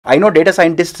I know data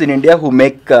scientists in India who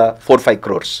make 4-5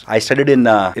 crores. I studied in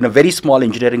a very small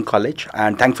engineering college,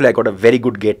 and thankfully I got a very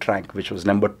good gate rank, which was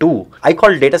number 2. I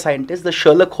call data scientists the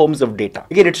Sherlock Holmes of data.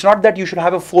 Again, it's not that you should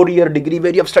have a 4-year degree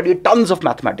where you have studied tons of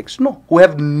mathematics. No, who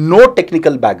have no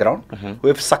technical background, who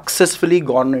have successfully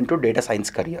gone into data science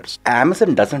careers.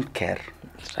 Amazon doesn't care.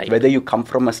 Right. Whether you come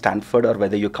from a Stanford or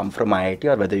whether you come from IIT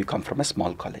or whether you come from a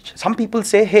small college. Some people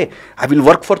say, hey, I will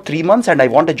work for 3 months and I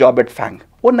want a job at FANG.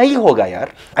 Oh, nahi hoga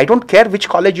yaar. I don't care which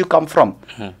college you come from.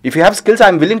 If you have skills,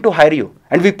 I'm willing to hire you.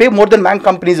 And we pay more than bank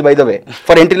companies, by the way,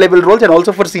 for entry-level roles and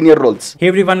also for senior roles. Hey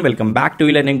everyone, welcome back to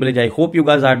e-learning village. I hope you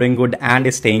guys are doing good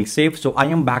and staying safe. So I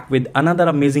am back with another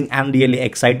amazing and really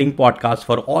exciting podcast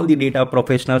for all the data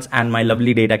professionals and my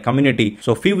lovely data community.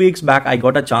 So a few weeks back, I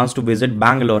got a chance to visit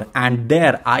Bangalore, and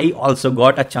there I also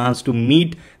got a chance to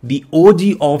meet the OG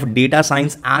of data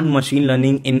science and machine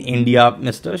learning in India,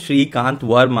 Mr. Srikanth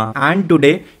Varma. And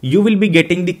today you will be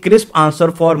getting the crisp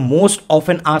answer for most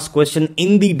often asked question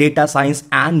in the data science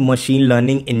and machine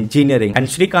learning engineering. And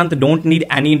Srikanth don't need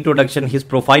any introduction. His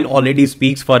profile already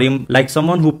speaks for him. Like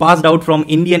someone who passed out from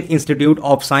Indian Institute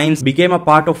of Science, became a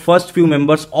part of first few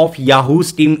members of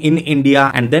Yahoo's team in India,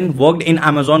 and then worked in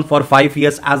Amazon for 5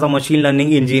 years as a machine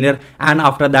learning engineer, and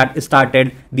after that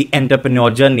started the entrepreneur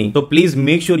journey. So please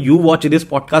make sure you watch this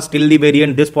podcast till the very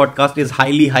end. This podcast is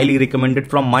highly recommended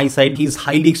from my side. He's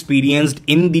highly experienced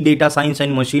in the data science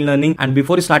and machine learning. And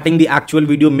before starting the actual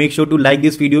video, make sure to like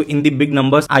this video in the big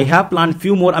numbers. I have planned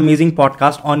few more amazing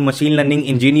podcasts on machine learning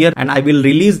engineer, and I will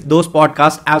release those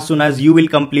podcasts as soon as you will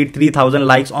complete 3000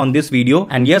 likes on this video.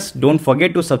 And yes, don't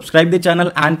forget to subscribe the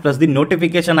channel and press the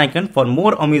notification icon for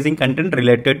more amazing content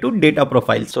related to data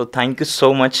profiles. So thank you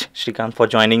so much, Srikanth, for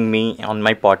joining me on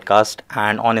my podcast.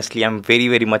 And honestly, I'm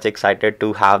very much excited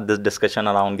to have this discussion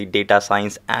around the data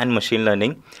science and machine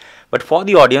learning. But for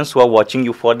the audience who are watching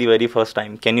you for the very first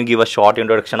time, can you give a short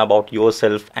introduction about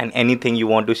yourself and anything you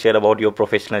want to share about your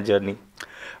professional journey?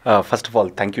 First of all,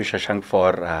 thank you, Shashank,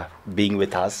 for being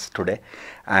with us today.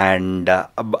 And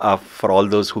for all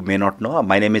those who may not know,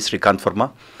 my name is Srikanth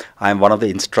Varma. I am one of the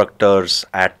instructors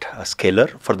at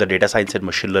Scalar for the data science and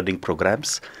machine learning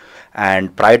programs.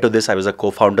 And prior to this, I was a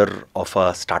co-founder of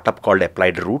a startup called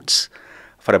AppliedRoots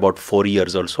for about 4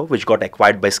 years or so, which got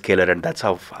acquired by Scalar, and that's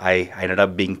how I ended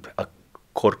up being a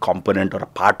core component or a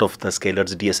part of the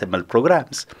Scalar's DSML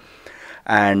programs.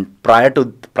 And prior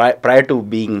to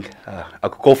being a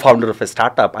co-founder of a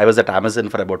startup, I was at Amazon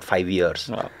for about 5 years,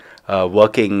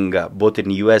 working both in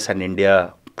US and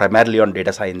India, primarily on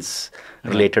data science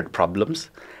related problems.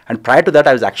 And prior to that,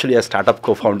 I was actually a startup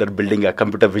co-founder building a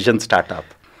computer vision startup.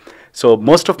 So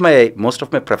most of my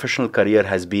professional career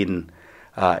has been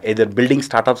either building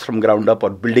startups from ground up or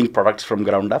building products from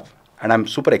ground up. And I'm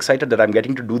super excited that I'm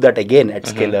getting to do that again at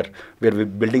Scalar, where we're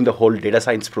building the whole data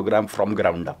science program from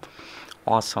ground up.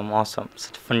 Awesome.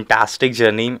 Such a fantastic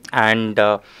journey. And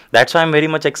that's why I'm very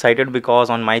much excited,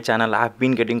 because on my channel, I've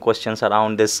been getting questions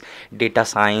around this data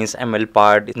science, ML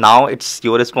part. Now it's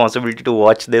your responsibility to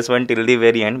watch this one till the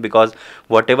very end, because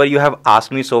whatever you have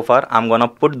asked me so far, I'm going to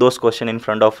put those questions in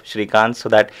front of Srikanth so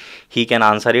that he can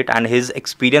answer it. And his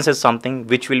experience is something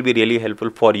which will be really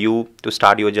helpful for you to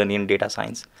start your journey in data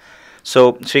science.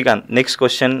 So Srikanth, next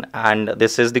question, and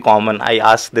this is the common. I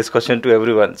ask this question to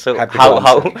everyone. So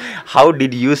how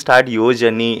did you start your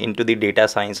journey into the data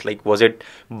science? Like, was it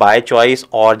by choice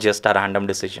or just a random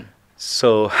decision?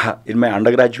 So in my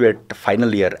undergraduate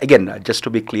final year, again, just to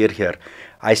be clear here,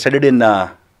 I studied in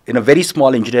a very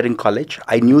small engineering college.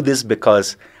 I knew this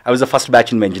because I was the first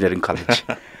batch in my engineering college.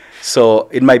 So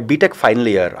in my BTech final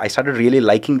year, I started really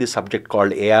liking this subject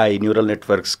called AI, neural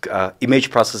networks,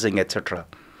 image processing, etc.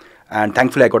 And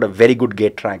thankfully, I got a very good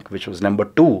gate rank, which was number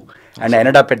 2, and I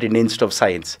ended up at Indian Institute of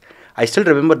Science. I still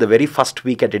remember the very first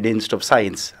week at Indian Institute of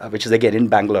Science, which is again in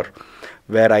Bangalore,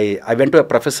 where I went to a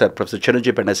professor, Professor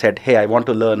𝗪𝗔, and I said, hey, I want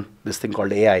to learn this thing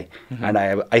called AI. And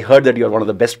I heard that you're one of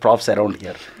the best profs around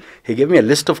here. He gave me a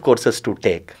list of courses to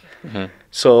take.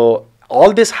 So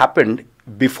all this happened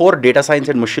before data science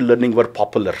and machine learning were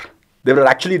popular. There were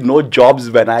actually no jobs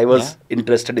when I was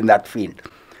interested in that field.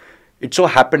 It so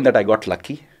happened that I got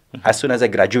lucky. As soon as I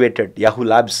graduated, Yahoo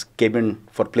Labs came in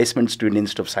for placements to Indian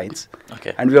Institute of Science.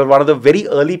 And we were one of the very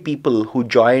early people who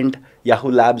joined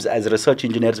Yahoo Labs as research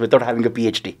engineers without having a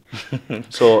PhD.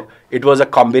 So it was a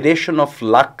combination of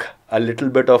luck, a little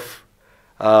bit of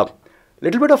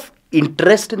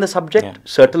interest in the subject,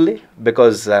 certainly,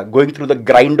 because going through the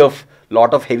grind of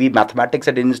lot of heavy mathematics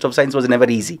at Indian Institute of Science was never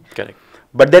easy.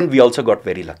 But then we also got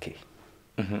very lucky.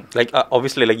 Like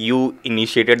obviously, like you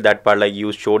initiated that part, like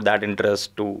you showed that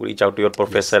interest to reach out to your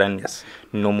professor and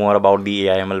know more about the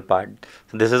AI/ML part.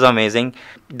 So this is amazing.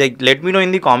 Like, let me know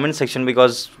in the comment section,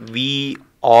 because we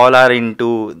all are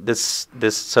into this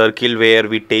circle where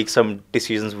we take some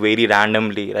decisions very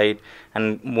randomly, right?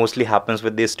 And mostly happens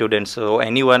with these students. So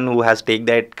anyone who has take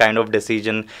that kind of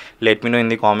decision, let me know in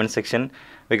the comment section.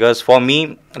 Because for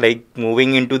me, like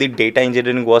moving into the data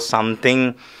engineering was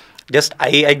something just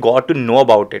I got to know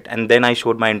about it, and then I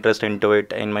showed my interest into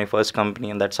it in my first company,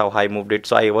 and that's how I moved it.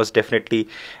 So I was definitely,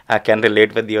 I can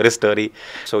relate with your story.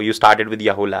 So you started with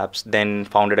Yahoo Labs, then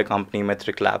founded a company,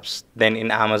 Metric Labs, then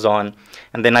in Amazon,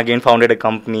 and then again founded a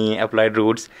company,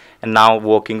 AppliedRoots, and now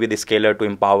working with Scalar to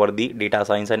empower the data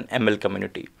science and ML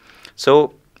community.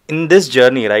 So in this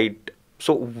journey, right,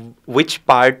 so which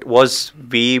part was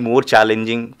way more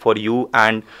challenging for you,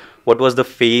 and what was the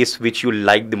phase which you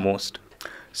liked the most?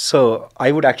 So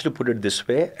I would actually put it this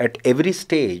way. At every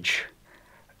stage,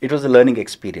 it was a learning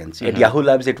experience. At Yahoo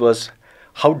Labs, it was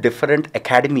how different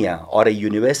academia or a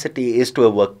university is to a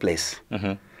workplace.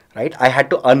 Right? I had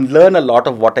to unlearn a lot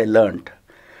of what I learned.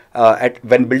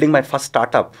 When building my first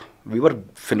startup, we were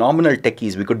phenomenal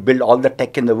techies. We could build all the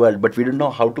tech in the world, but we didn't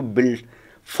know how to build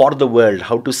for the world,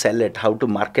 how to sell it, how to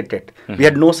market it. We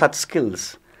had no such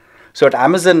skills. So at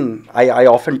Amazon, I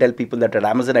often tell people that at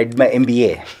Amazon, I did my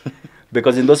MBA.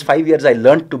 Because in those 5 years, I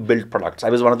learned to build products. I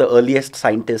was one of the earliest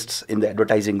scientists in the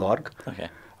advertising org.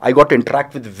 I got to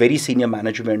interact with very senior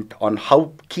management on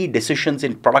how key decisions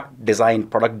in product design,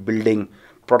 product building,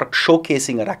 product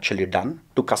showcasing are actually done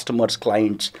to customers,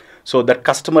 clients. So that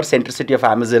customer centricity of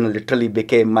Amazon literally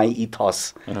became my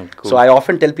ethos. Cool. So I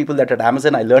often tell people that at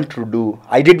Amazon, I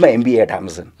did my MBA at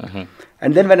Amazon.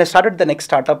 And then when I started the next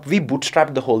startup, we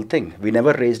bootstrapped the whole thing. We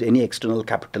never raised any external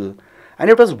capital. And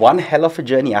it was one hell of a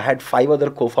journey. I had 5 other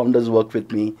co-founders work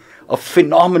with me, a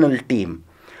phenomenal team.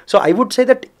 So I would say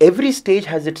that every stage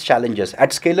has its challenges. At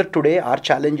Scalar today, our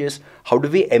challenge is how do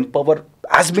we empower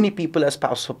as many people as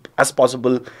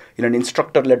possible in an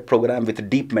instructor-led program with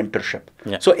deep mentorship.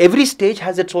 So every stage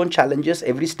has its own challenges.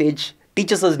 Every stage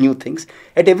teaches us new things.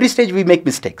 At every stage, we make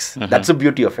mistakes. That's the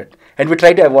beauty of it. And we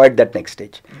try to avoid that next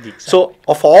stage. So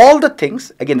of all the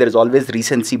things, again, there is always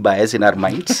recency bias in our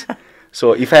minds.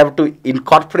 So if I have to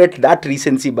incorporate that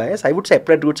recency bias, I would say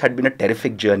AppliedRoots had been a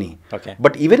terrific journey.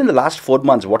 But even in the last 4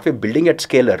 months, what we're building at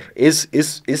Scalar is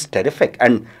terrific.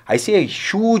 And I see a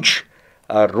huge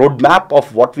roadmap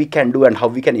of what we can do and how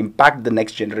we can impact the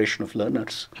next generation of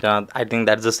learners. I think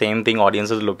that's the same thing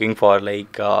audience is looking for,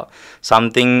 like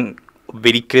something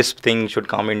very crisp thing should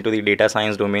come into the data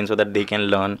science domain so that they can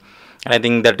learn. And I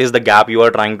think that is the gap you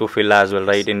are trying to fill as well,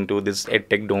 right, into this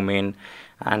edtech domain.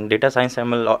 And data science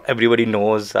ML, everybody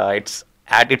knows it's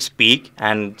at its peak,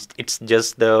 and it's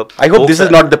just the... I hope this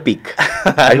is not the peak.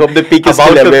 I hope the peak is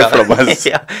still away from us.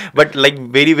 But like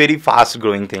very, very fast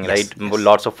growing thing, right?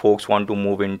 Lots of folks want to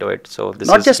move into it. So this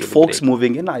not is just really folks great.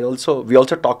 moving in. We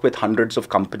also talk with hundreds of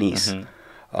companies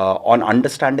on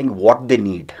understanding what they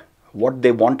need, what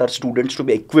they want our students to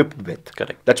be equipped with.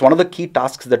 That's one of the key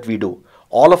tasks that we do.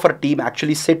 All of our team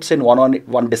actually sits in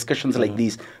one-on-one discussions like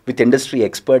these with industry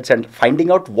experts and finding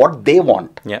out what they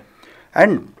want.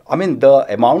 And I mean,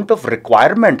 the amount of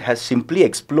requirement has simply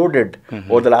exploded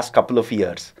over the last couple of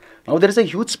years. Now there is a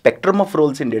huge spectrum of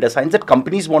roles in data science that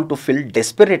companies want to fill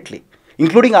desperately,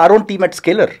 including our own team at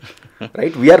Scalar.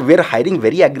 Right? We're hiring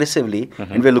very aggressively,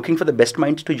 and we're looking for the best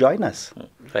minds to join us.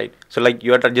 Right. So like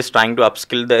you are just trying to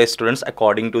upskill the students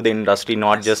according to the industry,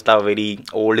 not just a very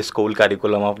old school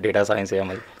curriculum of data science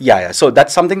ML. Yeah. So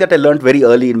that's something that I learned very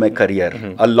early in my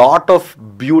career. A lot of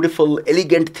beautiful,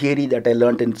 elegant theory that I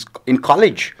learned in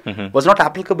college was not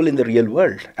applicable in the real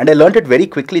world. And I learned it very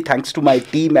quickly thanks to my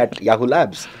team at Yahoo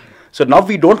Labs. So now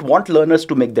we don't want learners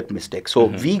to make that mistake. So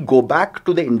we go back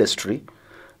to the industry.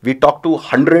 We talk to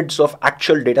hundreds of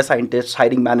actual data scientists,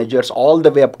 hiring managers, all the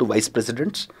way up to vice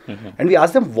presidents. And we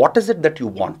ask them, what is it that you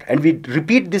want? And we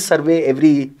repeat this survey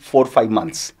every 4 or 5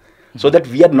 months so that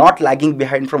we are not lagging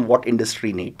behind from what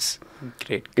industry needs.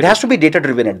 Great. It has to be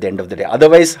data-driven at the end of the day.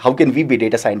 Otherwise, how can we be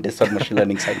data scientists or machine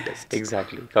learning scientists?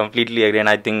 Exactly. Completely agree. And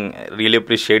I think really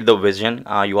appreciate the vision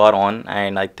you are on.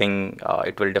 And I think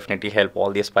it will definitely help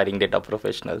all the aspiring data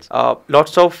professionals.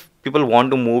 Lots of people want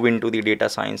to move into the data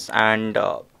science, and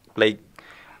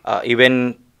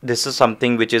even this is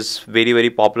something which is very, very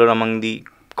popular among the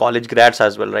college grads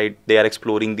as well, right? They are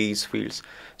exploring these fields.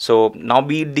 So now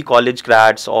be it the college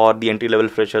grads or the entry-level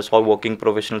freshers or working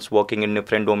professionals working in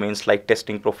different domains like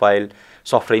testing profile,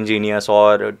 software engineers,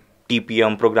 or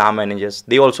TPM, program managers,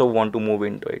 they also want to move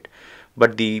into it.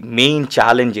 but the main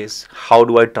challenge is how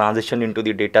do I transition into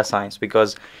the data science,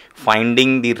 because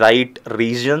finding the right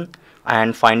region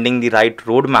and finding the right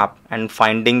roadmap and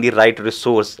finding the right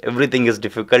resource, everything is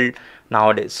difficult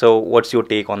nowadays. So what's your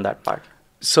take on that part?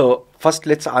 So first,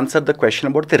 let's answer the question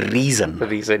about the reason. The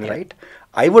reason, yeah. Right?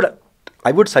 I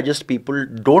would suggest people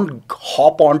don't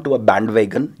hop onto a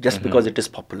bandwagon just because it is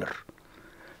popular.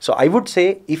 So I would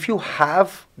say, if you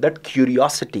have that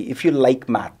curiosity, if you like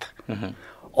math,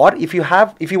 or if you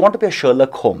want to be a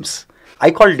Sherlock Holmes,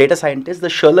 I call data scientists the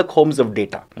Sherlock Holmes of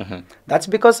data. That's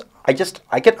because I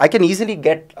can easily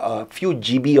get a few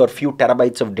GB or few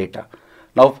terabytes of data.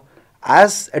 Now,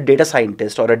 as a data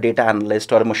scientist or a data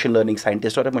analyst or a machine learning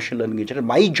scientist or a machine learning engineer,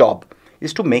 my job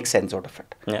is to make sense out of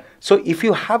it. Yeah. So if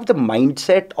you have the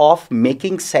mindset of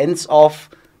making sense of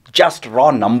just raw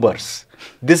numbers,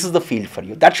 this is the field for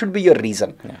you. That should be your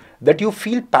reason. Yeah. That you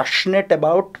feel passionate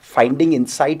about finding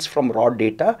insights from raw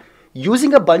data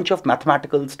using a bunch of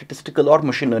mathematical, statistical or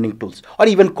machine learning tools, or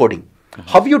even coding.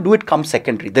 How you do it comes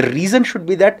secondary. The reason should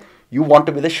be that you want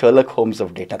to be the Sherlock Holmes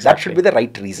of data. Exactly. That should be the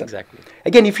right reason. Exactly.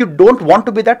 Again, if you don't want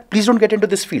to be that, please don't get into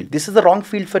this field. This is the wrong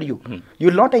field for you. You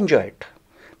will not enjoy it.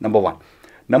 Number one.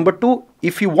 Number two,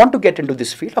 if you want to get into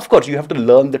this field, of course, you have to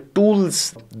learn the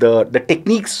tools, the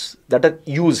techniques that are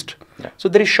used. Yeah. So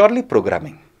there is surely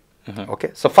programming.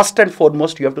 Okay. So first and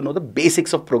foremost, you have to know the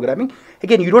basics of programming.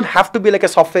 Again, you don't have to be like a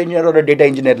software engineer or a data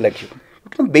engineer like you. You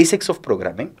have to know basics of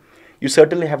programming. You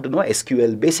certainly have to know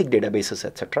SQL, basic databases,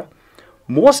 etc.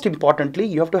 Most importantly,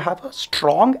 you have to have a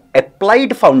strong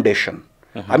applied foundation.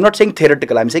 I'm not saying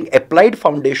theoretical, I'm saying applied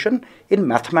foundation in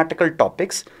mathematical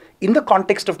topics in the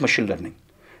context of machine learning.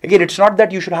 Again, it's not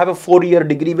that you should have a 4-year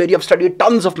degree where you have studied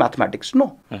tons of mathematics.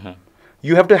 No.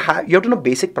 You have to know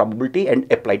basic probability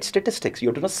and applied statistics. You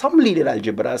have to know some linear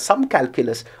algebra, some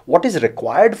calculus, what is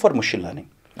required for machine learning.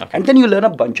 Okay. And then you learn a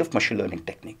bunch of machine learning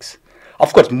techniques.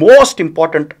 Of course, most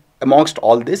important amongst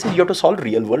all this is you have to solve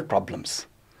real world problems.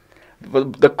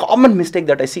 The common mistake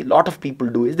that I see a lot of people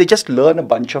do is they just learn a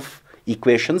bunch of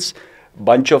equations,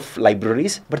 bunch of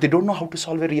libraries, but they don't know how to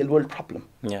solve a real world problem.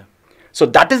 Yeah. So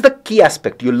that is the key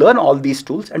aspect. You learn all these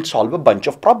tools and solve a bunch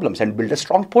of problems and build a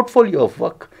strong portfolio of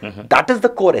work. That is the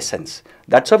core essence.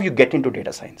 That's how you get into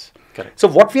data science. Correct. So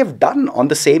what we have done on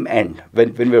the same end,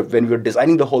 when we're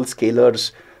designing the whole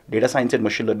Scalars data science and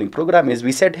machine learning program, is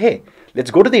we said, hey, let's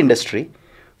go to the industry,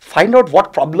 find out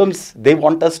what problems they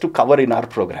want us to cover in our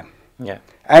program. Yeah.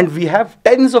 And we have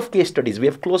tens of case studies. We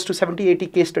have close to 70, 80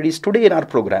 case studies today in our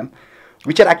program,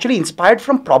 which are actually inspired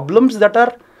from problems that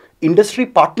our industry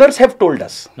partners have told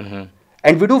us.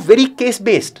 And we do very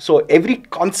case-based. So every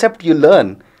concept you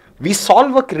learn, we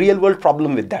solve a real-world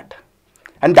problem with that.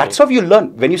 And that's how you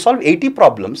learn. When you solve 80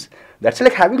 problems, that's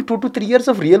like having 2 to 3 years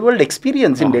of real-world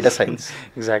experience in data science.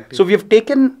 Exactly. So we have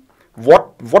taken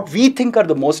what we think are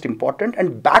the most important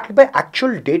and backed by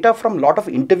actual data from a lot of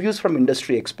interviews from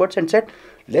industry experts and said,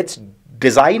 let's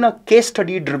design a case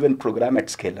study driven program at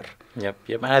Scalar. Yep.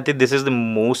 And I think this is the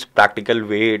most practical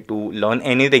way to learn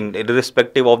anything,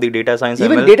 irrespective of the data science.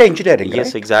 Even ML. Data engineering. Yes,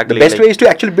 right? exactly. The best way is to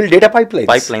actually build data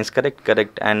pipelines.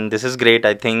 Correct. And this is great.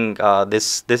 I think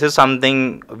this is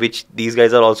something which these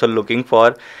guys are also looking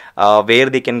for, where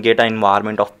they can get an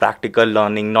environment of practical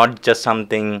learning, not just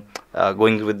something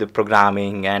going with the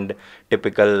programming and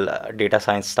typical data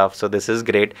science stuff. So this is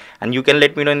great. And you can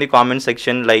let me know in the comment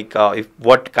section, like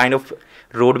what kind of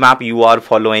roadmap you are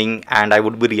following, and I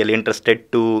would be really interested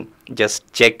to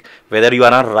just check whether you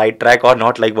are on the right track or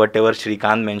not, like whatever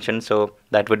Srikanth mentioned. So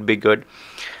that would be good.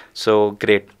 So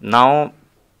great. Now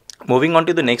moving on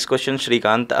to the next question,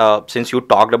 Srikanth, since you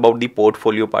talked about the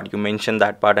portfolio part, you mentioned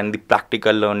that part and the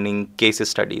practical learning case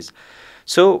studies.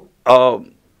 So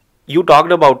you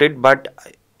talked about it, but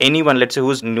anyone, let's say,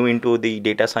 who's new into the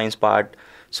data science part,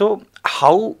 so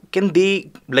how can they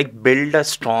like build a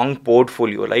strong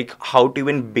portfolio? Like how to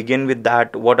even begin with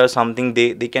that? What are something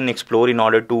they can explore in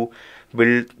order to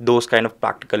build those kind of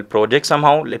practical projects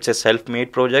somehow, let's say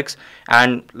self-made projects,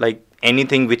 and like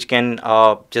anything which can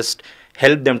just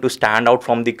help them to stand out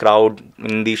from the crowd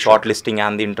in the shortlisting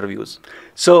and the interviews?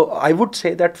 So I would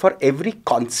say that for every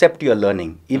concept you're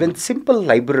learning, even simple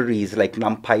libraries like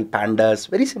NumPy, Pandas,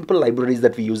 very simple libraries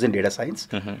that we use in data science,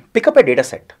 pick up a data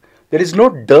set. There is no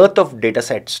dearth of data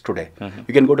sets today.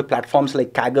 You can go to platforms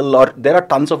like Kaggle, or there are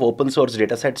tons of open source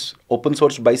data sets, open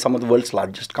sourced by some of the world's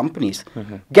largest companies.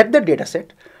 Get the data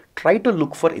set, try to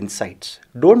look for insights.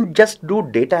 Don't just do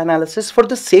data analysis for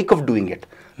the sake of doing it.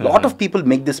 A lot of people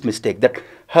make this mistake that,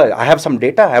 hey, I have some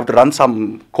data, I have to run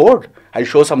some code, I'll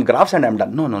show some graphs and I'm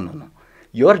done. No.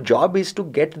 Your job is to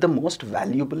get the most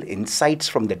valuable insights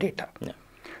from the data.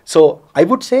 So I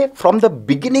would say from the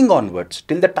beginning onwards,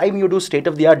 till the time you do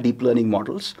state-of-the-art deep learning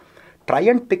models, try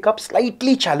and pick up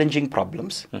slightly challenging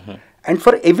problems. And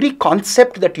for every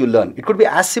concept that you learn, it could be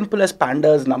as simple as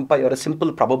pandas, numpy, or a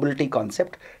simple probability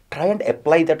concept, try and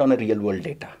apply that on a real world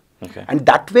data. And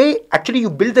that way, actually, you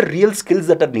build the real skills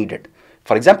that are needed.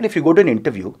 For example, if you go to an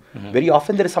interview, very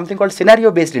often there is something called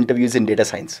scenario-based interviews in data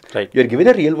science. You're given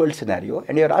a real-world scenario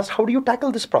and you're asked, how do you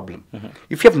tackle this problem?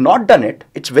 If you have not done it,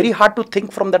 it's very hard to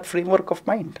think from that framework of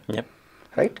mind.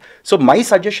 Right? So my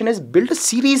suggestion is build a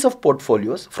series of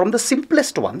portfolios from the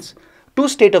simplest ones to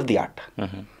state-of-the-art.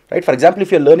 Right? For example,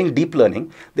 if you're learning deep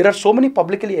learning, there are so many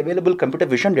publicly available computer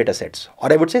vision data sets.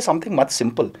 Or I would say something much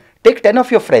simple. Take 10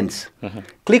 of your friends,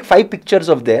 click 5 pictures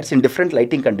of theirs in different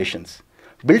lighting conditions.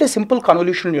 Build a simple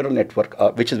convolutional neural network,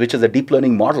 which is a deep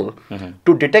learning model,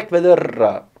 to detect whether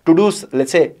to do,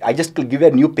 let's say, I just give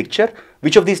a new picture.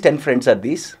 Which of these 10 friends are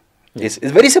these? It's a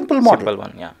very simple model. Simple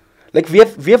one, yeah. Like we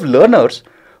have learners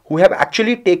who have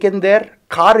actually taken their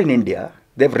car in India.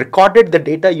 They've recorded the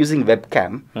data using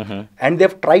webcam, and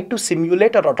they've tried to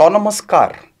simulate an autonomous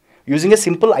car using a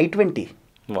simple i20.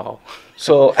 Wow.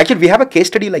 So actually, we have a case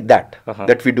study like that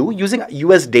that we do using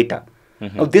US data.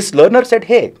 Now, this learner said,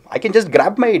 hey, I can just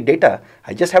grab my data.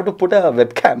 I just have to put a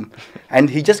webcam.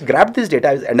 And he just grabbed this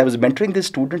data. And I was mentoring this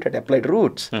student at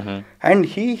AppliedRoots. And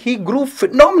he grew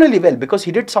phenomenally well because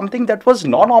he did something that was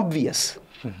non-obvious.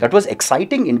 That was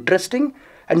exciting, interesting,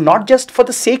 and not just for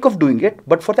the sake of doing it,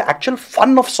 but for the actual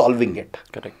fun of solving it.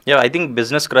 Correct. Yeah, I think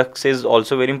business crux is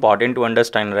also very important to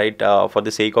understand, right? For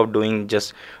the sake of doing,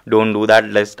 just don't do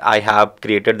that. I have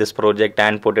created this project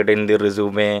and put it in the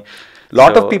resume.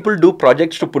 Lot of people do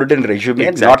projects to put it in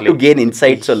resume, not to gain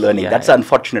insights or learning. That's the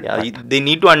unfortunate part. They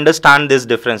need to understand this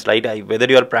difference, right? Whether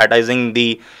you are prioritizing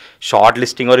the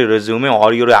shortlisting or your resume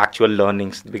or your actual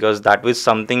learnings, because that was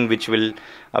something which will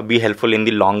be helpful in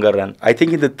the longer run. I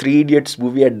think in the Three Idiots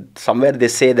movie, somewhere they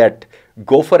say that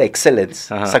go for excellence,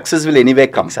 success will anyway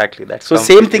come. Exactly. That's so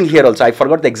same thing here also. I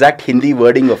forgot the exact Hindi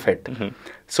wording of it.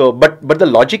 So, but the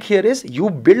logic here is you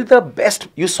build the best,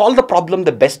 you solve the problem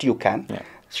the best you can.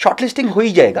 Shortlisting ho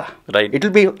hi jayega. Right.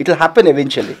 It'll happen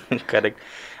eventually. Correct.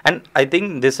 And I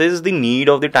think this is the need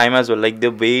of the time as well. Like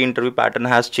the way interview pattern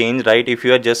has changed, right? If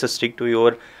you are just stick to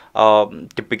your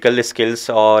typical skills,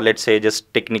 or let's say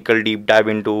just technical deep dive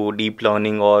into deep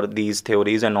learning or these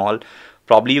theories and all,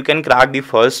 probably you can crack the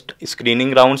first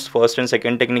screening rounds, first and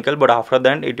second technical, but after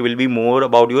that it will be more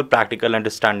about your practical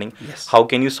understanding. How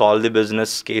can you solve the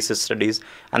business case studies,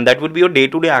 and that would be your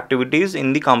day-to-day activities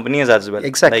in the companies as well.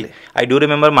 Exactly. Like, I do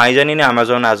remember my journey in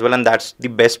Amazon as well, and that's the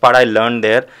best part I learned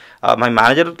there. My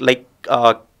manager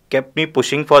kept me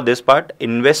pushing for this part.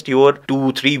 Invest your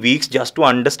 2-3 weeks just to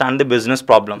understand the business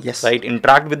problem. Right?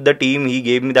 Interact with the team. He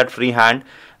gave me that free hand.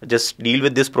 Just deal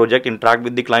with this project, interact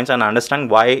with the clients, and understand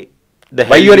why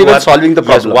you are even solving the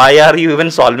problem. Why are you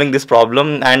even solving this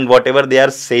problem, and whatever they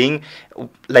are saying,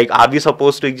 like, are we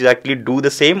supposed to exactly do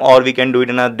the same, or we can do it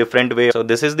in a different way? So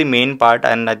this is the main part,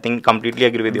 and I think completely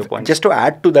agree with your point. Just to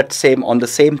add to that on the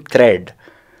same thread,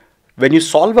 when you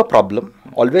solve a problem,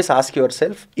 always ask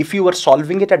yourself, if you were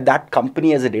solving it at that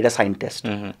company as a data scientist,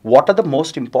 what are the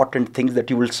most important things that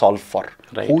you will solve for?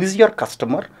 Who is your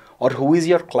customer, or who is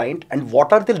your client, and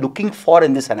what are they looking for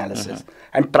in this analysis?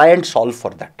 And try and solve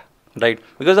for that. Right,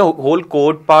 because the whole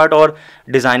code part or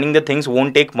designing the things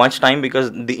won't take much time,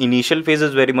 because the initial phase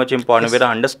is very much important. We're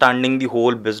understanding the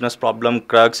whole business problem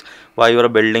crux, why you are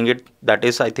building it. That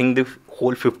is, I think, the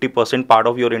whole 50% part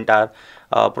of your entire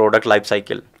product life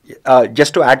cycle.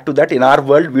 Just to add to that, in our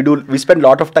world, we spend a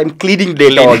lot of time cleaning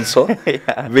data also,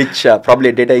 which probably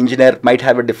a data engineer might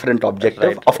have a different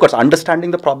objective. Of course,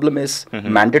 understanding the problem is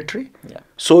mandatory.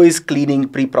 So is cleaning,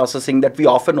 pre-processing, that we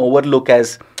often overlook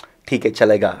as theek hai,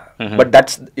 chalega. But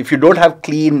that's, if you don't have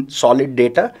clean, solid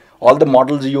data, all the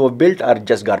models you have built are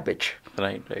just garbage.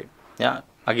 Right. Yeah.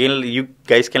 Again, you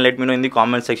guys can let me know in the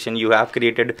comment section, you have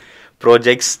created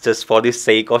projects just for the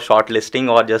sake of shortlisting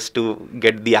or just to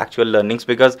get the actual learnings?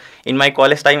 Because in my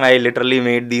college time, I literally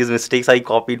made these mistakes. I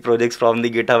copied projects from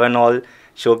the GitHub and all,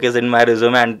 showcased in my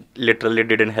resume, and literally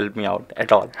didn't help me out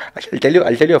at all. I'll tell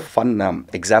you a fun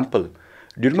example.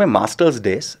 During my master's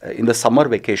days, in the summer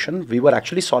vacation, we were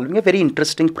actually solving a very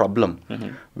interesting problem,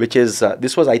 which is,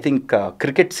 this was, I think,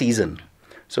 cricket season.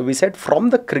 So we said,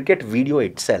 from the cricket video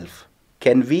itself,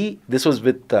 this was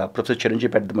with Professor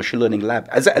𝗪𝗁𝗵𝗹 at the machine learning lab,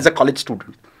 as a college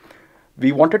student.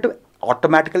 We wanted to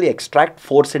automatically extract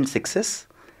 4s and 6s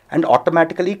and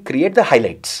automatically create the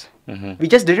highlights. We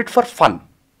just did it for fun.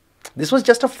 This was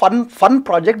just a fun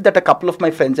project that a couple of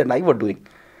my friends and I were doing.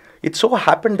 It so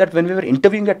happened that when we were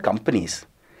interviewing at companies,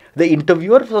 the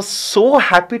interviewer was so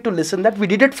happy to listen that we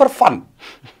did it for fun.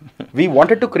 We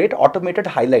wanted to create automated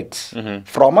highlights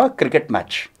from a cricket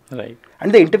match. Right.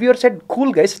 And the interviewer said,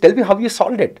 cool guys, tell me how you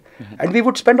solved it. And we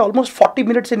would spend almost 40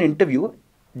 minutes in interview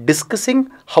discussing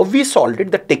how we solved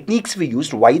it, the techniques we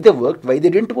used, why they worked, why they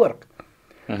didn't work.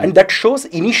 And that shows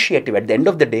initiative. At the end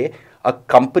of the day, a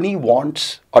company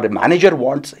wants, or a manager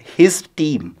wants his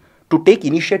team to take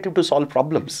initiative to solve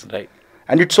problems. Right.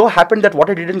 And it so happened that what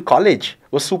I did in college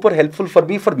was super helpful for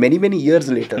me for many, many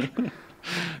years later.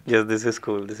 Yes, this is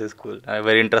cool. This is cool. A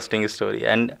very interesting story.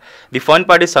 And the fun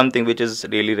part is something which is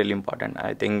really, really important.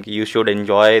 I think you should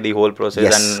enjoy the whole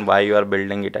process and why you are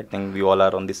building it. I think we all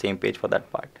are on the same page for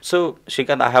that part. So,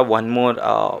 Srikanth, I have one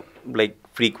more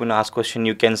frequent asked question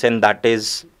you can send that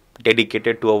is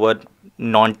dedicated to our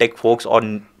non-tech folks or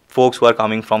folks who are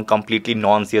coming from completely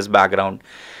non-CS background.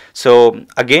 So,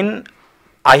 again,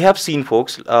 I have seen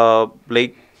folks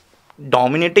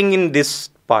dominating in this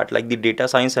part, like the data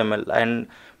science ML, and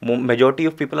majority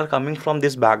of people are coming from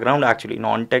this background actually,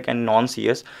 non-tech and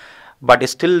non-CS. But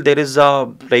still there is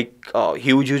a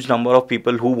huge number of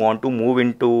people who want to move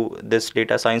into this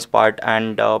data science part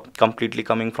and completely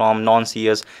coming from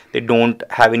non-CS. They don't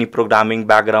have any programming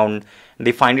background.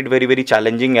 They find it very, very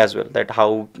challenging as well, that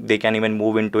how they can even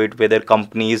move into it, whether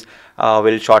companies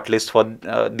will shortlist for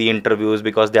the interviews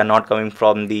because they are not coming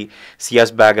from the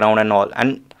CS background and all.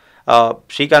 And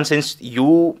Srikanth, since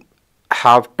you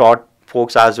have taught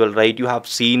folks as well, right? You have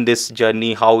seen this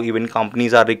journey, how even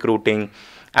companies are recruiting.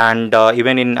 And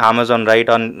even in Amazon, right,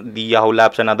 on the Yahoo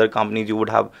Labs and other companies, you would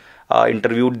have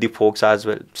interviewed the folks as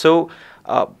well. So,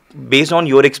 based on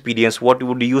your experience, what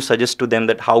would you suggest to them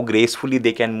that how gracefully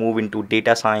they can move into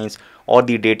data science or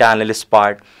the data analyst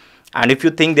part? And if you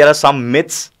think there are some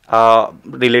myths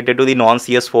related to the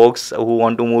non-CS folks who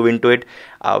want to move into it,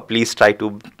 please try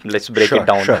to, let's break it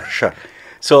down. Sure.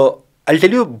 So, I'll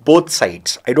tell you both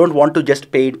sides. I don't want to just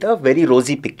paint a very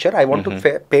rosy picture. I want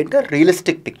to paint a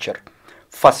realistic picture.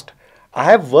 First, I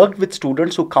have worked with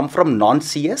students who come from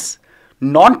non-CS,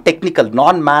 non-technical,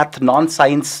 non-math,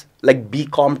 non-science, like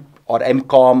BCom or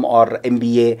MCom or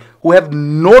MBA, who have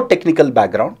no technical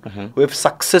background, who have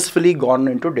successfully gone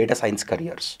into data science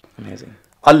careers. Amazing.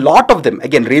 A lot of them,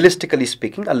 again, realistically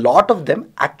speaking, a lot of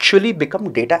them actually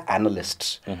become data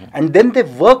analysts. And then they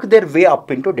work their way up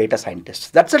into data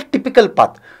scientists. That's a typical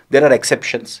path. There are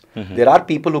exceptions. There are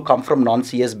people who come from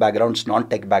non-CS backgrounds,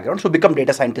 non-tech backgrounds, who become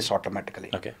data scientists automatically.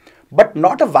 Okay. But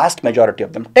not a vast majority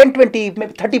of them. 10, 20,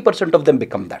 maybe 30% of them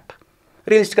become that.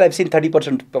 Realistically, I've seen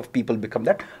 30% of people become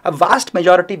that. A vast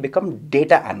majority become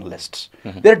data analysts.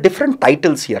 There are different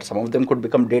titles here. Some of them could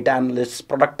become data analysts,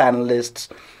 product analysts.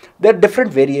 There are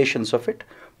different variations of it,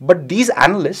 but these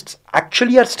analysts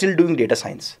actually are still doing data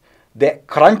science. They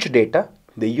crunch data,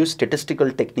 they use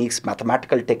statistical techniques,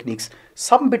 mathematical techniques,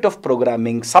 some bit of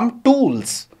programming, some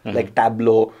tools like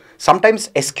Tableau, sometimes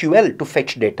SQL to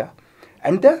fetch data,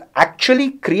 and they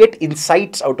actually create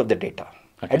insights out of the data.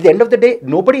 Okay. At the end of the day,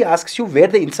 nobody asks you where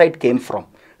the insight came from.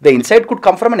 The insight could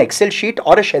come from an Excel sheet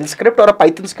or a shell script or a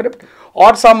Python script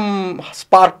or some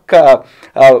Spark code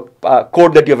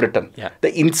that you have written. Yeah.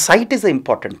 The insight is the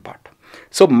important part.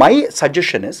 So my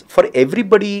suggestion is for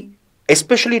everybody,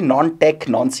 especially non-tech,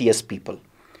 non-CS people,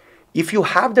 if you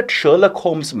have that Sherlock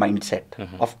Holmes mindset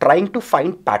of trying to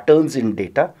find patterns in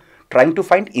data, trying to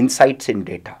find insights in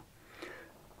data,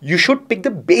 you should pick the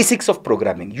basics of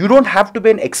programming. You don't have to be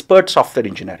an expert software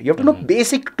engineer. You have to know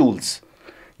basic tools.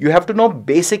 You have to know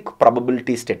basic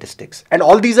probability statistics, and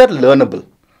all these are learnable.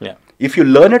 Yeah. If you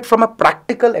learn it from a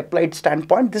practical applied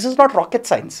standpoint, this is not rocket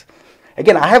science.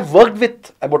 Again, I have worked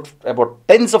with about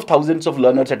tens of thousands of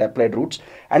learners at AppliedRoots,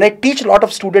 and I teach a lot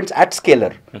of students at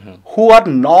Scalar who are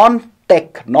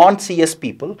non-tech, non-CS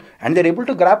people, and they're able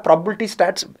to grab probability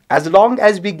stats as long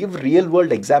as we give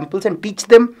real-world examples and teach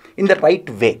them in the right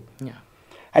way. Yeah.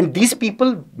 And these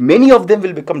people, many of them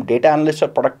will become data analysts or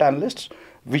product analysts,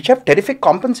 which have terrific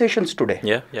compensations today.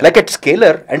 Yeah. Like at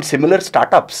Scalar and similar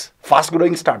startups,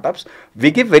 fast-growing startups,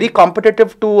 we give very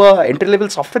competitive to entry-level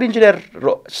software engineer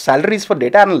salaries for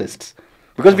data analysts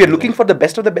because we are looking for the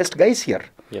best of the best guys here.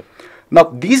 Yep. Now,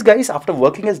 these guys, after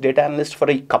working as data analysts for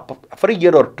a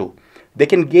year or two, they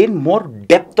can gain more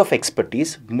depth of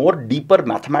expertise, more deeper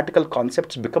mathematical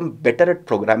concepts, become better at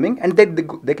programming, and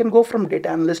they can go from data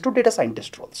analyst to data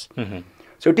scientist roles.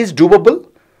 So it is doable,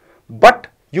 but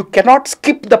you cannot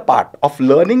skip the part of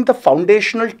learning the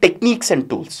foundational techniques and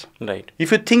tools. Right.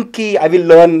 If you think I will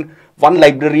learn one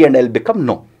library and I'll become,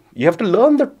 no. You have to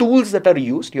learn the tools that are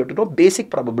used. You have to know basic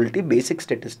probability, basic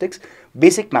statistics,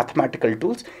 basic mathematical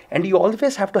tools, and you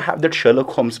always have to have that Sherlock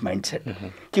Holmes mindset.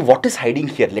 What is hiding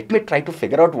here? Let me try to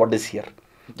figure out what is here.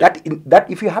 That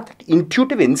if you have that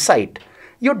intuitive insight,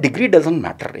 your degree doesn't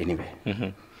matter anyway.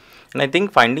 And I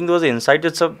think finding those insights,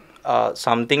 it's a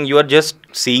something you are just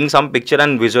seeing some picture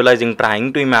and visualizing,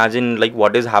 trying to imagine like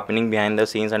what is happening behind the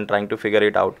scenes and trying to figure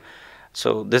it out.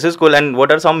 So this is cool. And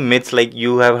what are some myths like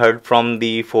you have heard from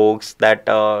the folks that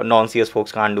non-CS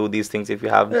folks can't do these things if you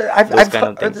have those kind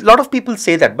of things? A lot of people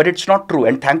say that, but it's not true.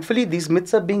 And thankfully, these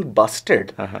myths are being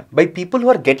busted by people who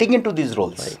are getting into these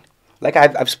roles. Right. Like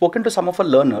I've spoken to some of our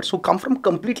learners who come from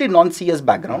completely non-CS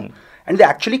background, and they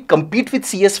actually compete with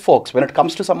CS folks when it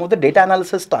comes to some of the data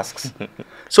analysis tasks.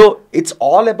 So it's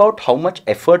all about how much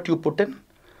effort you put in,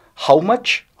 how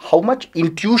much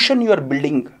intuition you are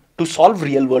building to solve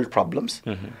real world problems.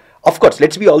 Of course,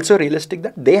 let's be also realistic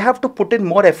that they have to put in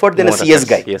more effort than a CS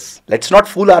guy. Yes. Let's not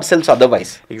fool ourselves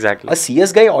otherwise. Exactly. A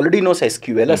CS guy already knows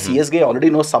SQL, a CS guy already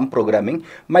knows some programming,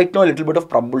 might know a little bit of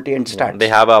probability and stats. They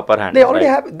have an upper hand. They already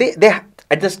have,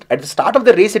 at the start of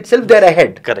the race itself, they're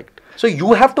ahead. Correct. So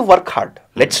you have to work hard.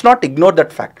 Let's not ignore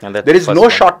that fact. And there is no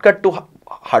shortcut to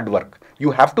hard work.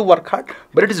 You have to work hard,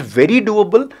 but it is very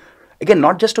doable. Again,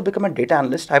 not just to become a data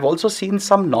analyst. I've also seen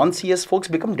some non-CS folks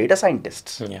become data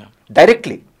scientists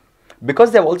directly,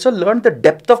 because they've also learned the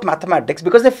depth of mathematics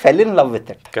because they fell in love with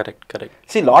it. Correct.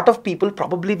 See, a lot of people,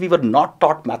 probably we were not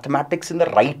taught mathematics in the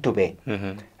right way.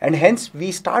 And hence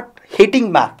we start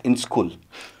hating math in school.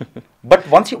 But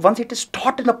once it is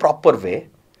taught in a proper way,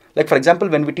 like for example,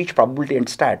 when we teach probability and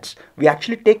stats, we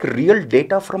actually take real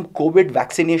data from COVID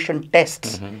vaccination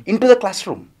tests into the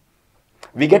classroom.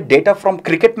 We get data from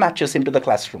cricket matches into the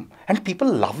classroom, and people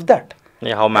love that.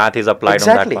 Yeah, how math is applied on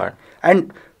that part.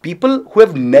 And people who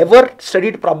have never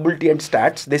studied probability and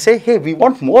stats, they say, hey, we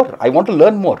want more. I want to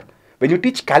learn more. When you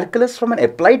teach calculus from an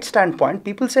applied standpoint,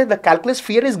 people say the calculus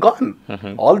fear is gone.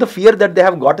 All the fear that they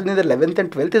have gotten in the 11th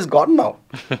and 12th is gone now.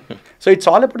 So it's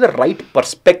all about the right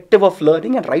perspective of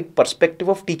learning and right perspective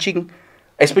of teaching.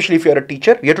 Especially if you're a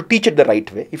teacher, you have to teach it the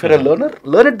right way. If you're a learner,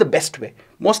 learn it the best way,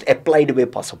 most applied way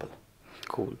possible.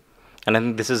 Cool. And I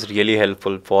think this is really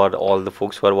helpful for all the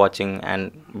folks who are watching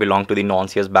and belong to the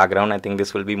non-CS background. I think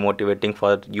this will be motivating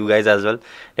for you guys as well.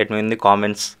 Let me know in the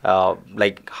comments,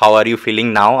 like how are you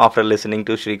feeling now after listening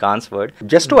to Srikanth's word?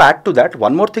 Just to add to that,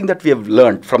 one more thing that we have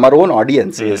learned from our own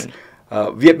audience is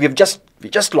we're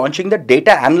just launching the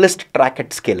data analyst track at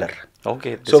Scalar.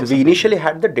 Okay. So we initially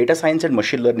had the data science and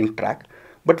machine learning track,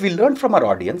 but we learned from our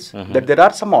audience that there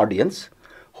are some audience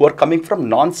who are coming from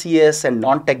non-CS and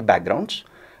non-tech backgrounds.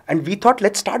 And we thought,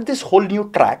 let's start this whole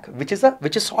new track, which is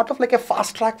sort of like a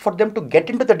fast track for them to get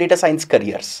into the data science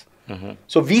careers.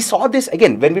 So we saw this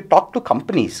again when we talked to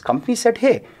companies. Companies said,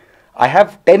 hey, I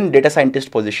have 10 data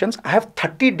scientist positions. I have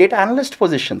 30 data analyst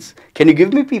positions. Can you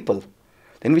give me people?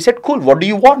 Then we said, cool, what do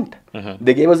you want?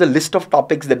 They gave us a list of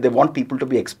topics that they want people to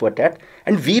be expert at.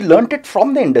 And we learned it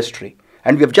from the industry.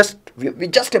 And we're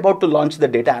just about to launch the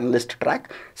data analyst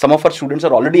track. Some of our students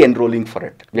are already enrolling for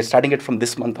it. We're starting it from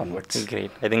this month onwards.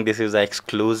 Great. I think this is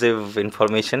exclusive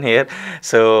information here.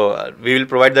 So we will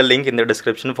provide the link in the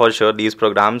description for sure, these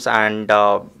programs. And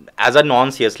as a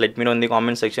non-CS, let me know in the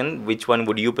comment section, which one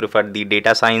would you prefer, the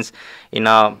data science in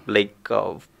a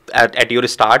at your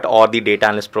start or the data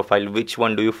analyst profile? Which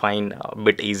one do you find a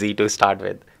bit easy to start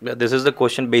with? This is the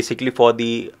question basically for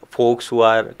the folks who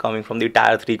are coming from the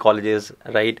tier 3 colleges,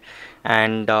 right?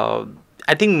 And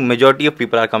I think majority of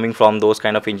people are coming from those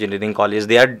kind of engineering colleges.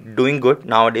 They are doing good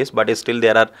nowadays, but still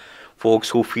there are folks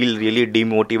who feel really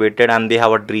demotivated and they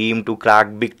have a dream to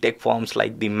crack big tech firms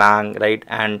like the Mang, right?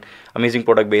 And amazing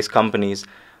product based companies.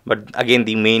 But again,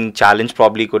 the main challenge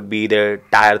probably could be the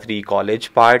tier 3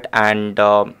 college part, and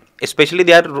especially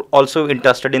they are also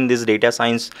interested in this data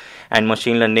science and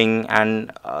machine learning,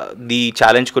 and the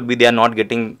challenge could be they are not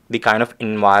getting the kind of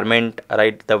environment,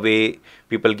 right, the way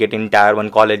people get in tier 1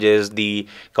 colleges, the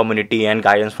community and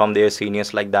guidance from their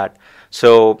seniors like that.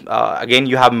 So again,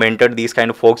 you have mentored these kind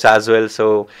of folks as well,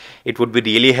 so it would be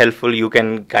really helpful. You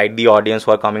can guide the audience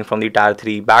who are coming from the tier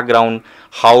 3 background,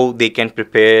 how they can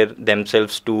prepare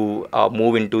themselves to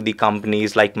move into the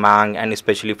companies like Mang, and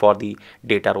especially for the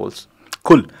data roles.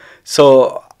 Cool.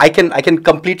 So I can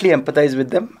completely empathize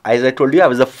with them. As I told you, I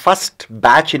was the first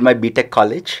batch in my BTech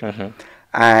college.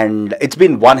 And it's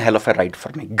been one hell of a ride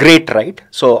for me. Great ride.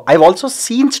 So I've also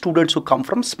seen students who come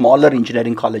from smaller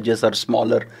engineering colleges or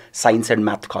smaller science and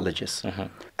math colleges.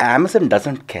 Amazon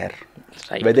doesn't care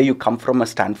whether you come from a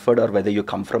Stanford or whether you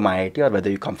come from IIT or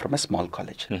whether you come from a small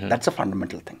college. That's a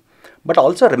fundamental thing. But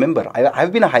also remember,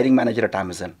 I've been a hiring manager at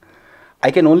Amazon.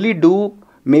 I can only do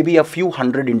maybe a few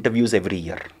hundred interviews every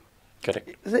year. Correct.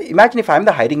 Imagine if I'm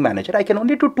the hiring manager, I can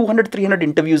only do 200, 300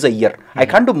 interviews a year. I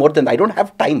can't do more than that. I don't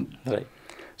have time. Right.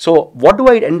 So what do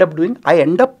I end up doing? I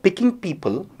end up picking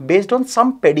people based on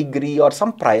some pedigree or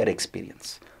some prior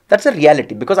experience. That's a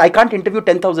reality because I can't interview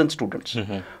 10,000 students.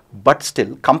 But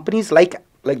still, companies like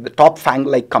the top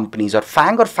FANG-like companies or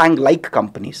FANG-like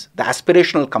companies, the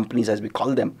aspirational companies as we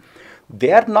call them,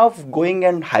 they are now going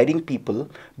and hiring people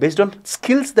based on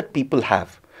skills that people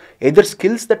have. Either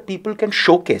skills that people can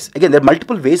showcase. Again, there are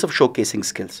multiple ways of showcasing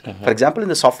skills. For example, in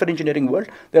the software engineering world,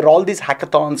 there are all these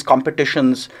hackathons,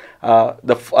 competitions,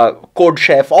 Code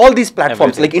Chef, all these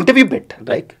platforms like InterviewBit.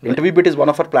 Right? InterviewBit is one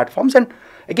of our platforms. And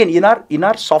again, in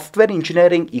our software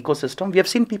engineering ecosystem, we have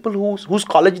seen people whose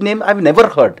college name I've never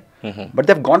heard. But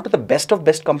they've gone to the best of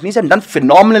best companies and done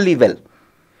phenomenally well.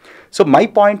 So my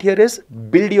point here is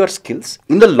build your skills.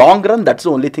 In the long run, that's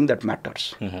the only thing that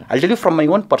matters. I'll tell you from my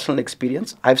own personal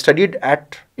experience. I've studied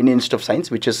at Indian Institute of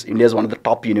Science, which is India's one of the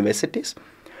top universities.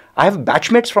 I have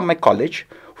batchmates from my college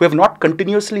who have not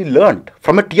continuously learned.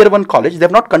 From a tier 1 college, they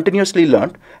have not continuously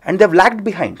learned and they've lagged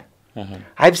behind.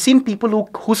 I've seen people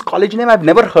whose college name I've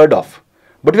never heard of,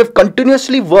 but we have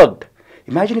continuously worked.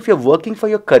 Imagine if you're working for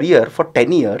your career for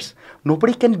 10 years,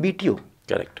 nobody can beat you.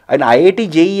 Correct. An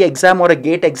IIT JEE exam or a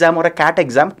GATE exam or a CAT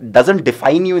exam doesn't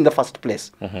define you in the first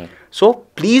place. So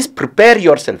please prepare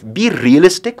yourself. Be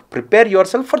realistic. Prepare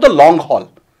yourself for the long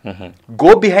haul.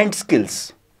 Go behind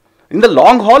skills. In the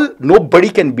long haul, nobody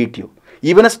can beat you.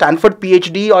 Even a Stanford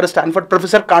PhD or a Stanford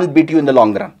professor can't beat you in the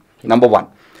long run. Number one.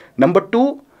 Number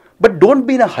two, but don't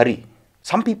be in a hurry.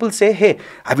 Some people say, hey,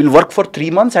 I will work for 3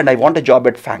 months and I want a job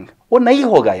at FANG. Oh, nahi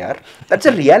hoga yaar. That's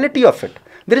the reality of it.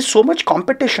 There is so much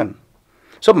competition.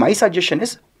 So my suggestion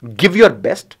is give your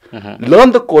best,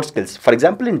 learn the core skills. For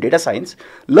example, in data science,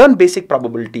 learn basic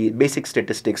probability, basic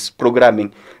statistics,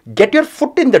 programming. Get your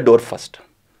foot in the door first.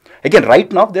 Again,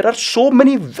 right now, there are so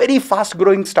many very fast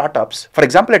growing startups. For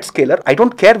example, at Scalar, I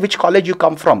don't care which college you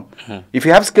come from. If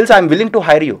you have skills, I'm willing to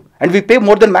hire you. And we pay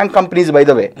more than MANG companies, by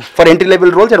the way, for entry-level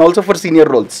roles and also for senior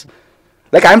roles.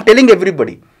 Like I'm telling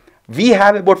everybody, we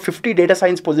have about 50 data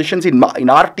science positions in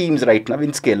our teams right now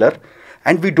in Scalar.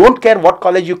 And we don't care what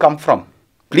college you come from.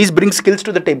 Please bring skills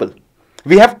to the table.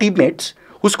 We have teammates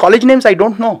whose college names I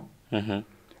don't know.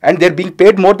 And they're being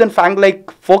paid more than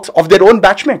FANG-like folks of their own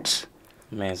batchmates.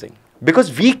 Amazing.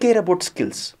 Because we care about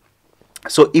skills.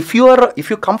 So if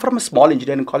you come from a small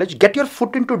engineering college, get your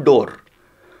foot into door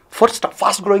for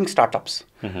fast-growing startups.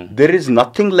 There is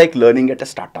nothing like learning at a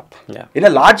startup. In a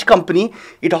large company,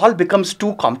 it all becomes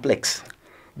too complex.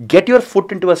 Get your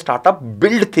foot into a startup,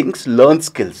 build things, learn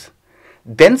skills.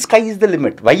 Then sky is the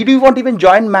limit. Why do you want to even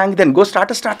join MANG then? Go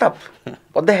start a startup.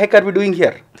 What the heck are we doing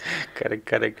here?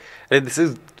 Correct. This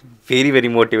is very, very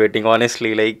motivating,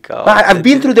 honestly. Like I've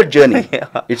been through that journey.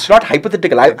 It's not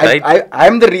hypothetical. I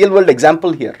am the real world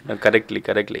example here.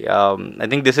 Correctly. I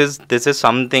think this is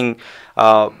something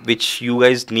which you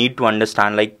guys need to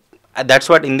understand. Like that's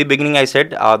what in the beginning I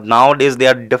said. Nowadays they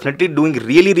are definitely doing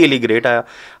really, really great.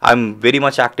 I'm very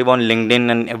much active on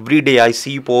LinkedIn, and every day I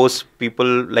see posts.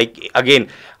 People like again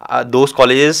those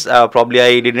colleges probably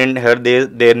I didn't hear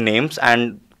their names,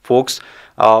 and folks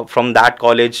from that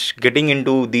college getting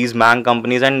into these MANG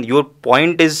companies. And your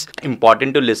point is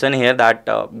important to listen here, that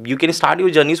you can start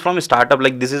your journeys from a startup.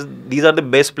 Like these are the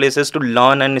best places to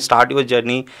learn and start your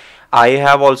journey. I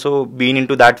have also been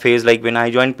into that phase. Like when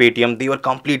I joined Paytm, they were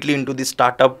completely into this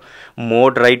startup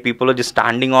mode, right? People are just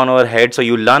standing on our head. So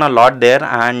you learn a lot there.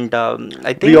 And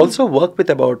I think we also work with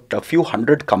about a few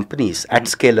hundred companies at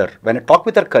Scalar. When I talk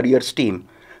with our careers team,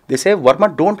 they say,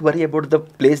 Varma, don't worry about the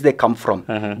place they come from.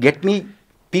 Get me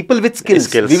people with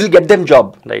skills. We will get them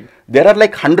job. Right. There are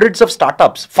like hundreds of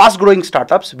startups, fast growing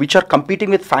startups, which are competing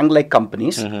with FANG-like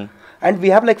companies. And we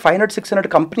have like 500, 600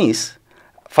 companies.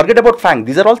 Forget about FANG.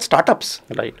 These are all startups.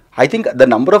 Right. I think the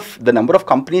number of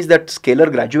companies that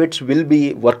Scalar graduates will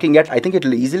be working at, I think it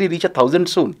will easily reach 1,000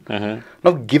 soon.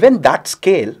 Now, given that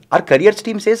scale, our careers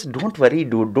team says, don't worry,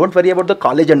 dude. Don't worry about the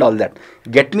college and all that.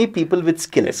 Get me people with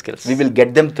skills. We will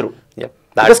get them through.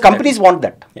 Because companies want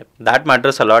that. That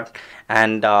matters a lot.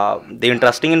 And the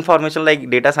interesting information like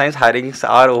data science hirings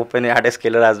are open at a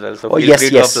Scalar as well. So feel free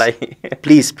to apply.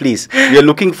 Please. We are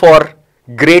looking for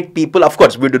great people. Of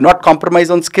course, we do not compromise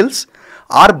on skills.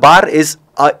 Our bar is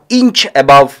an inch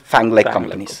above FANG-like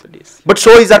companies. But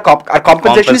so is our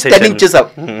compensation is 10 inches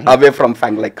away from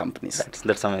FANG-like companies.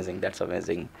 That's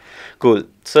amazing. Cool.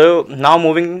 So now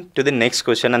moving to the next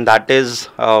question, and that is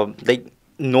like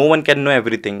no one can know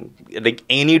everything. Like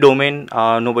any domain,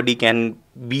 nobody can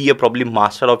be a probably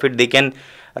master of it. They can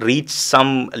reach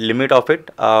some limit of it.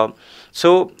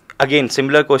 So again,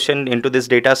 similar question into this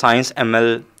data science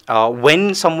ML.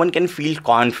 When someone can feel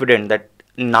confident that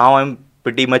now I'm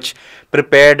pretty much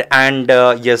prepared, and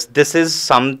yes, this is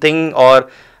something, or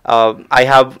I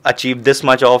have achieved this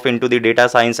much of into the data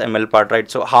science ML part, right?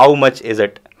 So how much is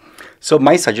it? So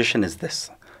my suggestion is this.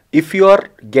 If you are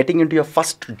getting into your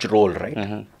first role,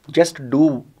 right, just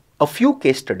do a few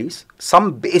case studies,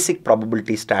 some basic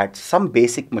probability stats, some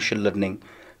basic machine learning,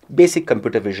 basic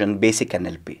computer vision, basic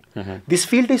NLP. This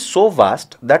field is so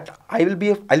vast that I'll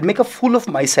make a fool of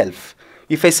myself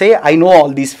if I say I know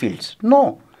all these fields.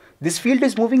 No, this field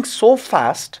is moving so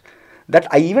fast that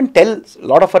I even tell a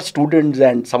lot of our students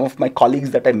and some of my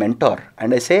colleagues that I mentor,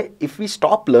 and I say, if we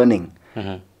stop learning,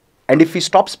 and if we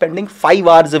stop spending 5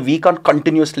 hours a week on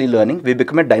continuously learning, we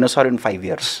become a dinosaur in 5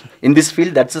 years. In this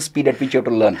field, that's the speed at which you have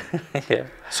to learn. Yeah.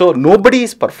 So nobody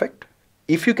is perfect.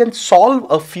 If you can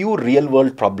solve a few real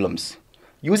world problems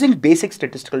using basic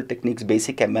statistical techniques,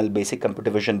 basic ML, basic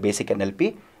computer vision, basic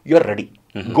NLP, you're ready.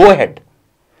 Go ahead.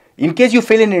 In case you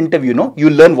fail in an interview, you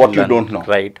learn what you don't know.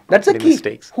 Right. That's the key.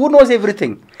 Mistakes. Who knows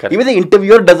everything? Correct. Even the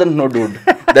interviewer doesn't know, dude.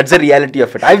 That's the reality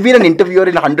of it. I've been an interviewer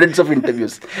in hundreds of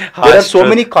interviews. There are so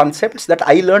many concepts that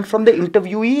I learned from the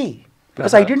interviewee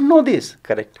because I didn't know this.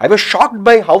 Correct. I was shocked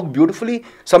by how beautifully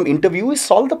some interviewees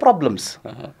solve the problems.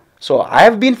 So I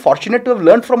have been fortunate to have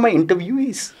learned from my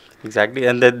interviewees. Exactly,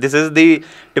 and this is the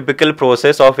typical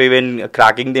process of even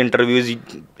cracking the interviews.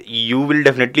 You will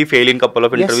definitely fail in couple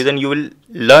of interviews, and you will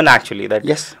learn actually that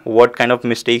what kind of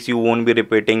mistakes you won't be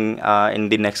repeating in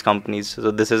the next companies. So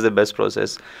this is the best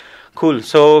process. Cool.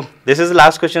 So this is the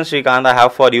last question, Srikanth, I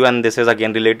have for you, and this is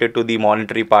again related to the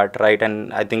monetary part, right?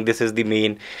 And I think this is the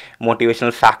main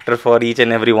motivational factor for each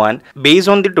and everyone. Based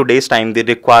on the today's time, the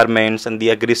requirements and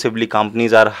the aggressively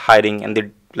companies are hiring, and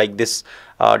the this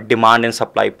demand and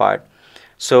supply part.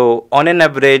 So on an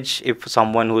average, if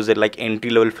someone who's a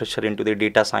entry-level fresher into the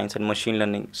data science and machine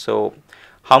learning, so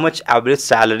how much average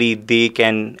salary they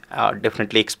can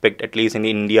definitely expect, at least in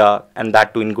India, and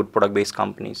that too in good product-based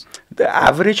companies? The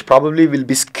average probably will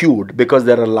be skewed because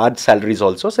there are large salaries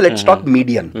also. So let's talk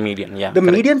median. Median, yeah. The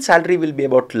median salary will be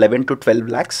about 11 to 12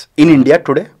 lakhs in India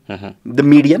today. The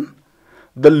median.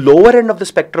 The lower end of the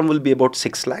spectrum will be about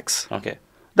 6 lakhs. Okay.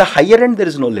 The higher end, there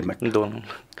is no limit.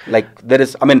 There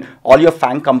is, all your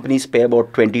FANG companies pay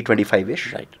about 20,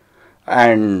 25-ish. Right.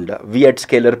 And we at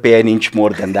Scalar pay an inch more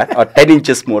than that, or 10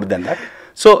 inches more than that.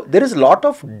 So there is a lot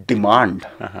of demand.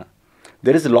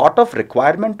 There is a lot of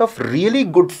requirement of really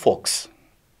good folks.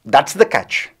 That's the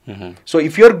catch. So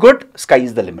if you're good, sky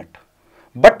is the limit.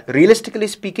 But realistically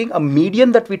speaking, a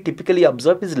median that we typically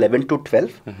observe is 11 to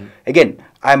 12. Again,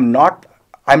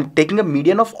 I'm taking a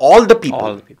median of all the people.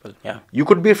 All the people, yeah. You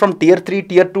could be from tier 3,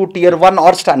 tier 2, tier 1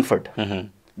 or Stanford.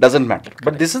 Doesn't matter.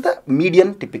 But this is the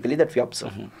median typically that we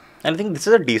observe. And I think this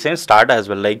is a decent start as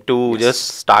well, to just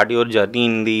start your journey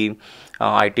in the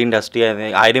IT industry.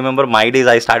 I remember my days,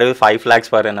 I started with 5 lakhs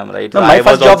per annum, right? No, my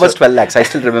first job was 12 lakhs. I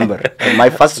still remember. My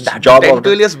first job. 12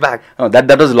 years back. No,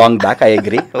 that was long back. I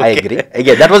agree. I agree.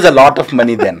 Again, that was a lot of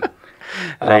money then.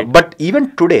 Right. But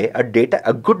even today, a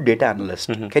good data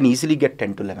analyst can easily get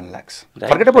 10 to 11 lakhs.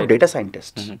 Forget about data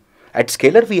scientists. At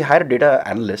Scalar, we hire data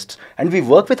analysts, and we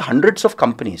work with hundreds of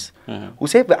companies who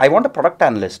say, I want a product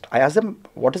analyst. I ask them,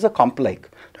 what is the comp like?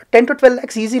 10 to 12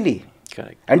 lakhs easily.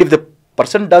 Correct. And if the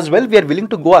person does well, we are willing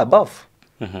to go above.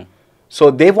 So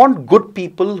they want good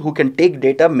people who can take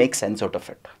data, make sense out of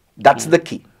it. That's the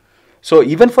key. So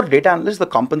even for data analysts, the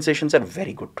compensations are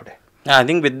very good today. Yeah, I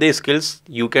think with these skills,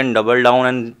 you can double down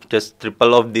and just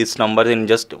triple of these numbers in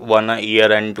just 1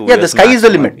 year and 2 years. Yeah, the sky is the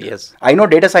limit. Yes. I know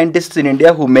data scientists in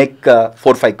India who make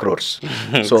 4-5 crores.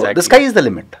 So the sky is the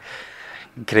limit.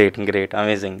 Great,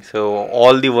 amazing. So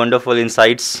all the wonderful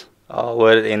insights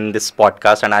were in this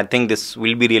podcast, and I think this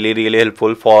will be really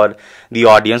helpful for the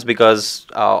audience, because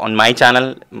on my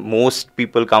channel most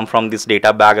people come from this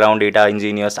data background, data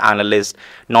engineers, analysts,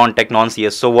 non-tech,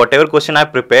 non-CS. So whatever question I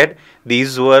prepared,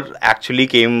 these were actually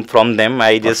came from them.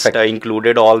 I just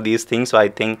included all these things, so I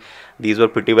think these were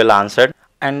pretty well answered.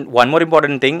 And one more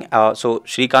important thing, so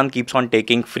Srikanth keeps on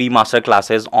taking free master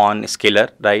classes on Scalar,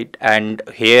 right? And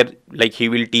here, he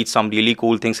will teach some really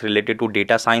cool things related to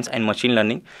data science and machine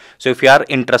learning. So if you are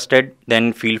interested,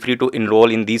 then feel free to enroll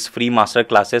in these free master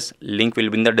classes. Link will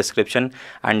be in the description,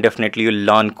 and definitely you'll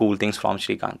learn cool things from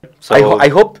Srikanth. So I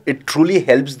hope it truly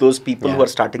helps those people who are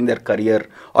starting their career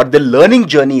or the learning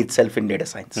journey itself in data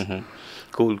science.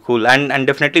 Cool. And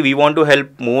definitely we want to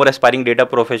help more aspiring data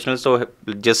professionals. So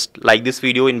just like this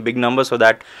video in big numbers, so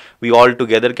that we all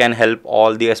together can help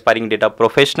all the aspiring data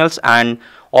professionals, and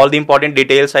all the important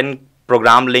details and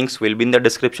program links will be in the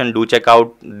description. Do check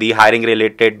out the hiring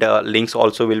related links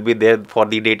also will be there for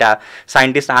the data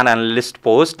scientist and analyst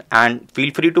post, and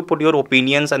feel free to put your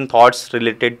opinions and thoughts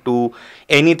related to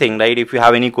anything, right? If you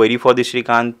have any query for the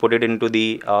Srikanth, put it into the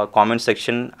comment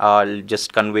section. I'll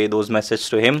just convey those messages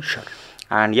to him. Sure.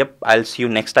 And yep, I'll see you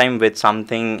next time with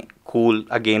something cool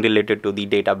again related to the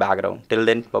data background. Till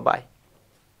then, bye bye.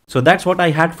 So that's what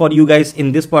I had for you guys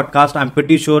in this podcast. I'm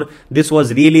pretty sure this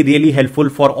was really helpful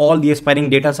for all the aspiring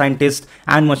data scientists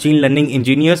and machine learning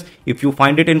engineers. If you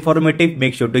find it informative,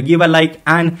 make sure to give a like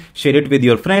and share it with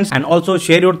your friends, and also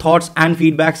share your thoughts and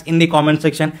feedbacks in the comment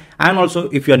section. And also,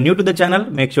 if you're new to the channel,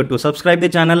 make sure to subscribe the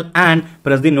channel and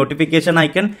press the notification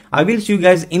icon. I will see you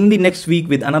guys in the next week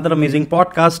with another amazing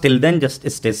podcast. Till then, just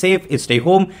stay safe, stay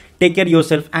home, take care of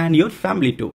yourself and your family too.